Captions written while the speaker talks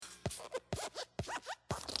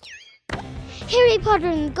Harry Potter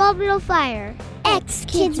and the Goblet of Fire.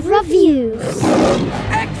 X-Kids Reviews.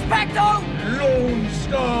 Expecto! Lone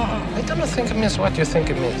Star! I don't think it means what you think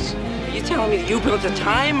it means. Are you telling me that you built a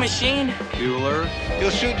time machine? Bueller, you'll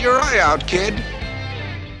shoot your eye out, kid.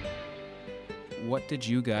 What did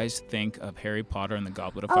you guys think of Harry Potter and the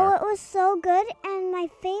Goblet of Oh, Fire? it was so good. And my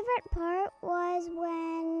favorite part was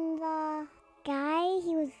when the guy,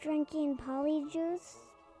 he was drinking polyjuice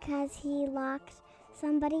because he locked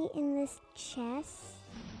somebody in this chest.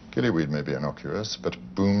 Gillyweed may be innocuous, but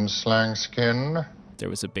boomslang skin? There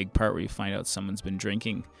was a big part where you find out someone's been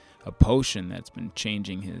drinking a potion that's been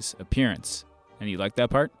changing his appearance. And you like that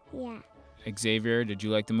part? Yeah. Xavier, did you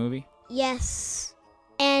like the movie? Yes.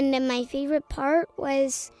 And my favorite part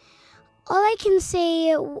was, all I can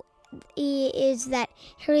say is that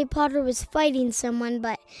Harry Potter was fighting someone,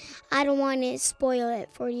 but I don't want to spoil it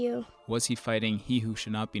for you. Was he fighting He Who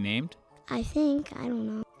Should Not Be Named? I think. I don't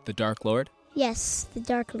know. The Dark Lord? Yes, the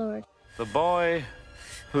Dark Lord. The boy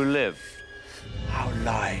who lived. How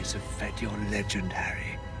lies have fed your legend,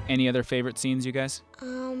 Harry. Any other favorite scenes, you guys?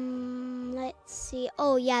 Let's see.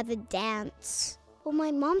 Oh, yeah, the dance. Well,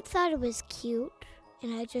 my mom thought it was cute,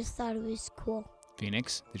 and I just thought it was cool.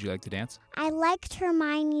 Phoenix, did you like the dance? I liked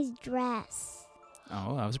Hermione's dress.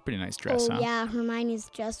 Oh, that was a pretty nice dress, huh? Yeah, Hermione's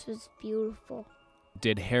dress was beautiful.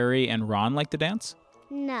 Did Harry and Ron like the dance?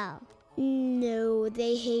 No,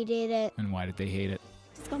 they hated it. And why did they hate it?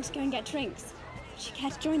 Just gone to go and get drinks. Would you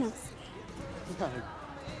care to join us? No,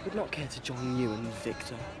 would not care to join you and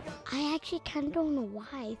Victor. I actually kind of don't know why.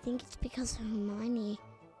 I think it's because of Hermione.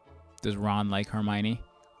 Does Ron like Hermione?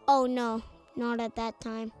 Oh, no, not at that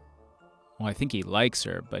time. Well, I think he likes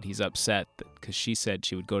her, but he's upset because she said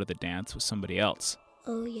she would go to the dance with somebody else.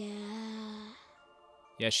 Oh, yeah.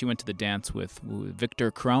 Yeah, she went to the dance with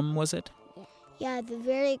Victor Crumb, was it? Yeah, the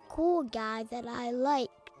very cool guy that I liked.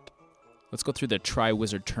 Let's go through the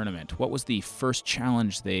Triwizard Tournament. What was the first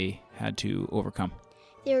challenge they had to overcome?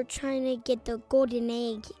 They were trying to get the golden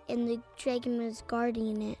egg, and the dragon was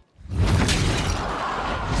guarding it.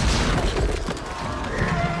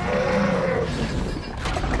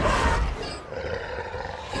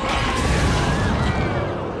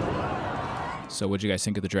 So what'd you guys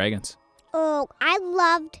think of the dragons? Oh, I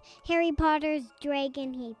loved Harry Potter's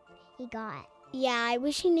dragon he got. Yeah, I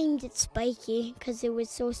wish he named it Spiky, because it was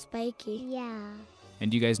so spiky. Yeah. And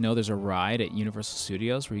do you guys know there's a ride at Universal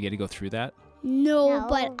Studios where you get to go through that? No,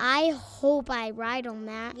 but I hope I ride on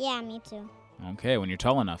that. Yeah, me too. Okay, when you're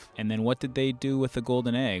tall enough. And then what did they do with the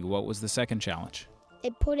golden egg? What was the second challenge?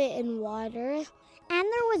 They put it in water. And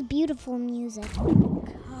there was beautiful music.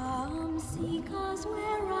 Come seek us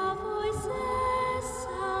where our voices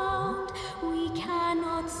sound. We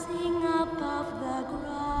cannot sing above the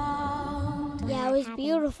ground. Yeah, it was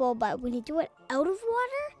beautiful, but when you do it out of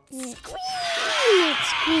water, it screams.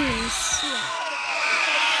 Yeah.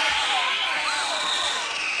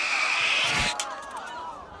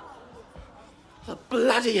 The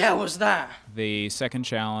bloody hell was that? The second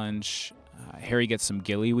challenge, Harry gets some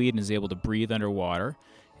gillyweed and is able to breathe underwater.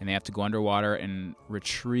 And they have to go underwater and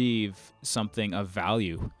retrieve something of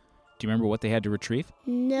value. Do you remember what they had to retrieve?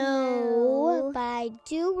 No, but I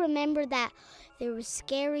do remember that there were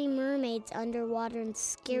scary mermaids underwater and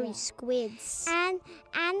scary squids. And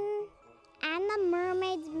the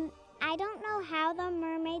mermaids, I don't know how the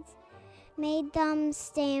mermaids made them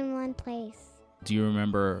stay in one place. Do you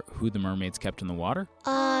remember who the mermaids kept in the water?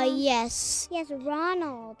 Yes. Yes,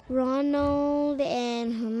 Ronald. Ronald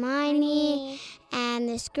and Hermione and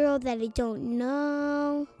this girl that I don't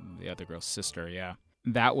know. The other girl's sister, yeah.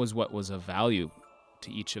 That was what was of value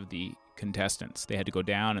to each of the contestants. They had to go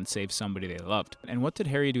down and save somebody they loved. And what did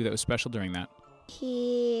Harry do that was special during that?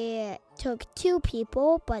 He took 2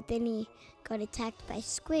 people, but then he got attacked by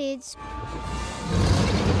squids.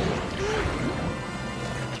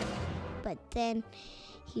 But then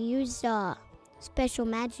he used a special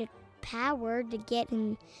magic power to get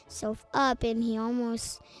himself up, and he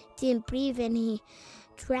almost didn't breathe, and he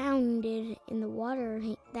drowned in the water.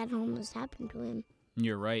 That almost happened to him.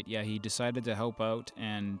 You're right. Yeah, he decided to help out,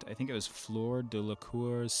 and I think it was Fleur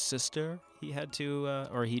Delacour's sister he had to,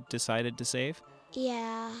 or he decided to save.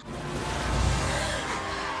 Yeah.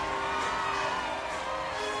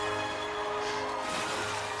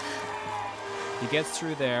 He gets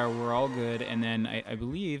through there, we're all good, and then I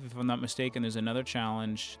believe, if I'm not mistaken, there's another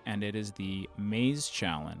challenge, and it is the maze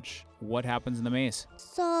challenge. What happens in the maze?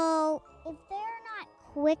 So, if they're not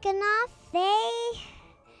quick enough,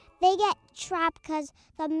 they get trapped because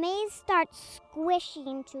the maze starts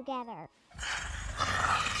squishing together.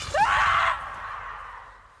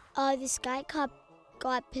 This guy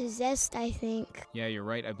got possessed, I think. Yeah, you're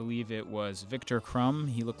right. I believe it was Victor Crumb.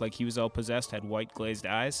 He looked like he was all possessed, had white glazed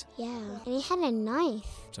eyes. Yeah, and he had a knife.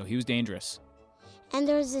 So he was dangerous. And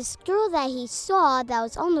there was this girl that he saw that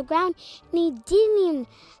was on the ground, and he didn't even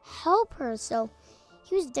help her, so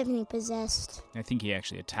he was definitely possessed. I think he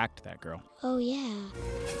actually attacked that girl. Oh, yeah.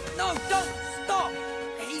 No, don't stop!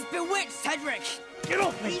 He's bewitched, Cedric! Get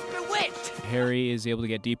off me! He's bewitched! Harry is able to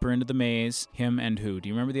get deeper into the maze. Him and who? Do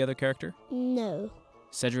you remember the other character? No.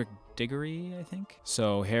 Cedric Diggory, I think.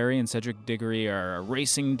 So Harry and Cedric Diggory are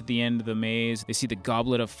racing to the end of the maze. They see the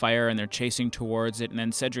goblet of fire and they're chasing towards it, and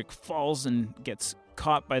then Cedric falls and gets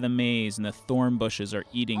caught by the maze, and the thorn bushes are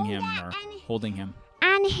eating him or holding him.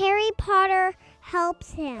 And Harry Potter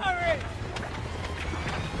helps him. Hurry!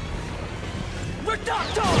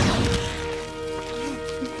 Reducto!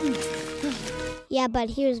 Yeah, but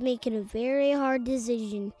he was making a very hard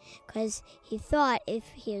decision because he thought if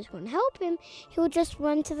he was going to help him, he would just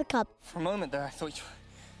run to the cup. For a moment there, I thought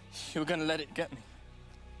you were going to let it get me.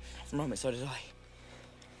 For a moment, so did I.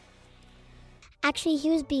 Actually, he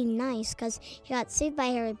was being nice because he got saved by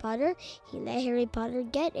Harry Potter. He let Harry Potter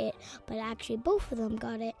get it, but actually both of them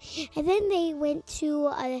got it. And then they went to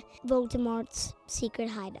Voldemort's secret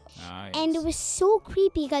hideout. Nice. And it was so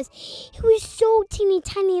creepy because he was so teeny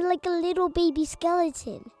tiny, like a little baby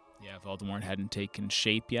skeleton. Yeah, Voldemort hadn't taken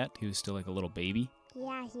shape yet. He was still like a little baby.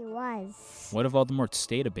 Yeah, he was. What if Voldemort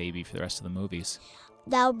stayed a baby for the rest of the movies?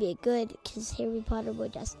 That would be good because Harry Potter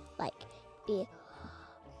would just be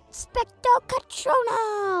Specto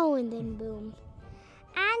Patrono, and then boom.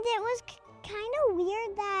 And it was kind of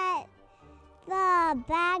weird that the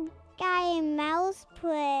bad guy in Mouse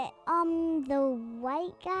put the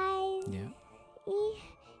white guy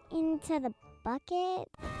into the bucket.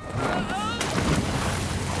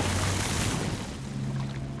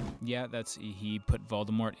 Yeah, he put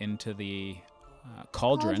Voldemort into the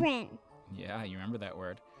cauldron. Cauldron. Yeah, you remember that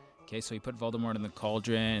word. Okay, so he put Voldemort in the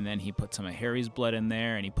cauldron, and then he put some of Harry's blood in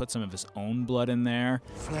there, and he put some of his own blood in there.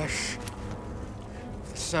 Flesh,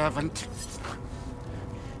 the servant,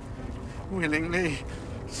 willingly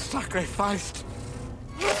sacrificed.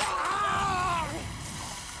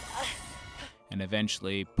 And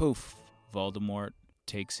eventually, poof, Voldemort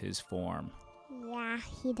takes his form. Yeah,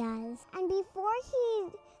 he does. And before he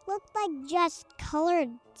looked like just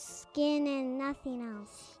colored skin and nothing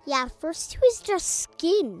else. Yeah, first he was just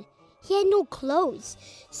skin. He had no clothes.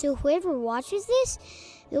 So whoever watches this,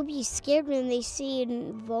 they'll be scared when they see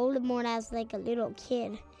Voldemort as like a little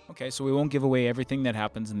kid. Okay, so we won't give away everything that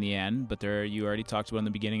happens in the end, but you already talked about in the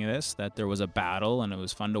beginning of this that there was a battle and it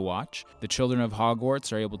was fun to watch. The children of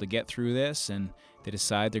Hogwarts are able to get through this, and they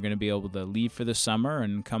decide they're going to be able to leave for the summer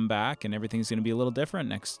and come back, and everything's going to be a little different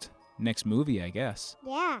next movie, I guess.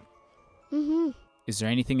 Yeah. Mm-hmm. Is there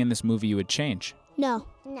anything in this movie you would change? No.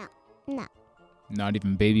 Not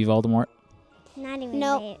even baby Voldemort? Not even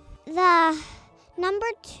no. The number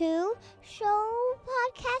 2 show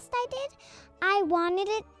podcast I did, I wanted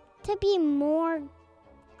it to be more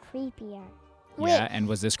creepier. Yeah, and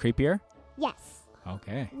was this creepier? Yes.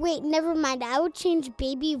 Okay. Wait, never mind. I would change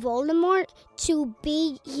baby Voldemort to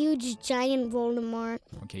big, huge, giant Voldemort.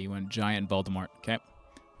 Okay, you went giant Voldemort. Okay,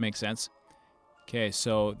 makes sense. Okay,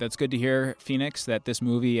 so that's good to hear, Phoenix, that this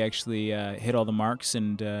movie actually hit all the marks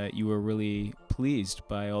and you were really pleased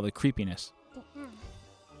by all the creepiness. Yeah.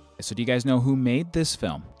 So do you guys know who made this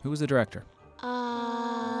film? Who was the director?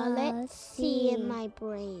 Let's see in my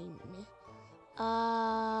brain.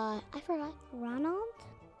 I forgot. Ronald?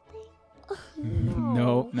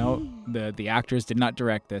 No. The actors did not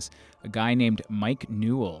direct this. A guy named Mike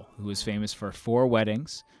Newell, who was famous for 4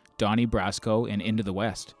 Weddings, Donnie Brasco, and Into the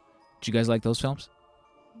West. Did you guys like those films?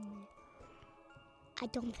 I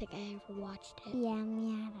don't think I ever watched it. Yeah,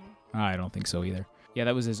 me either. I don't think so either. Yeah,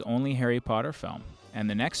 that was his only Harry Potter film. And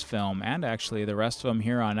the next film, and actually the rest of them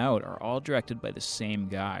here on out, are all directed by the same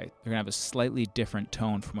guy. They're going to have a slightly different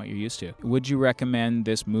tone from what you're used to. Would you recommend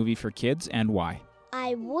this movie for kids, and why?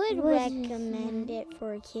 I would recommend it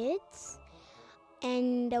for kids.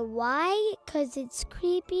 And why? Because it's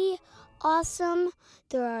creepy, awesome,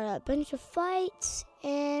 there are a bunch of fights,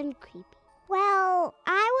 and creepy. Well,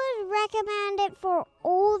 I would recommend it for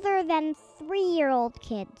older than 3-year-old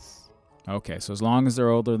kids. Okay, so as long as they're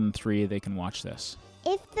older than 3, they can watch this.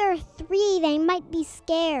 If they're 3, they might be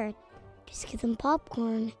scared. Just give them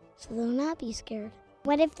popcorn so they'll not be scared.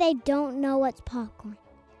 What if they don't know what's popcorn?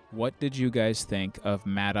 What did you guys think of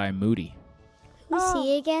Mad-Eye Moody? Who's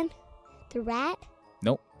he again? The rat?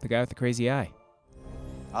 Nope, the guy with the crazy eye.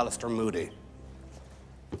 Alistair Moody.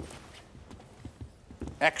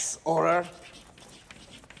 Ex-Auror.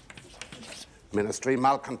 Ministry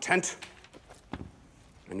malcontent.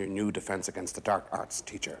 I'm your new Defense Against the Dark Arts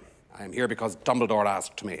teacher. I am here because Dumbledore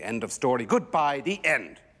asked me. End of story. Goodbye, the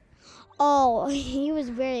end. Oh, he was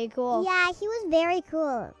very cool. Yeah, he was very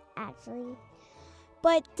cool, actually.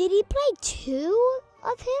 But did he play two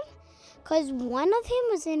of him? Because one of him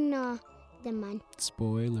was in the man.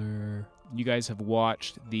 Spoiler. You guys have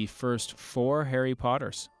watched the first 4 Harry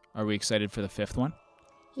Potters. Are we excited for the 5th one?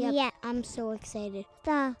 Yep, Yeah. I'm so excited.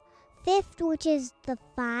 The 5th, which is the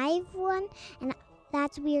 5 one, and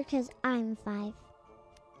that's weird because I'm 5.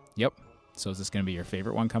 Yep. So is this going to be your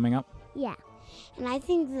favorite one coming up? Yeah. And I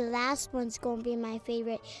think the last one's going to be my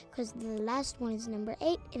favorite because the last one is number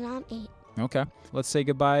 8, and I'm 8. Okay. Let's say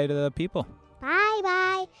goodbye to the people.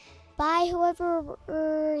 Bye-bye. Bye, whoever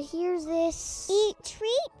hears this. Eat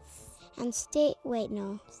treats. And stay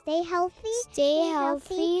healthy. Stay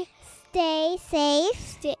healthy. Stay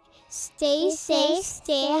safe. Stay safe,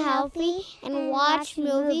 stay healthy, and watch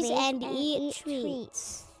movies and eat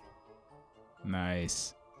treats.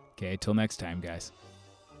 Nice. Okay, till next time, guys.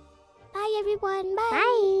 Bye, everyone. Bye.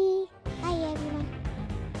 Bye. Bye, everyone.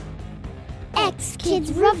 X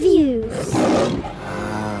Kids Reviews.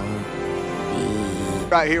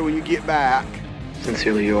 Right here when you get back.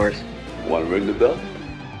 Sincerely yours. Want to ring the bell?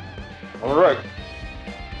 All right.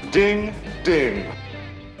 Ding, ding.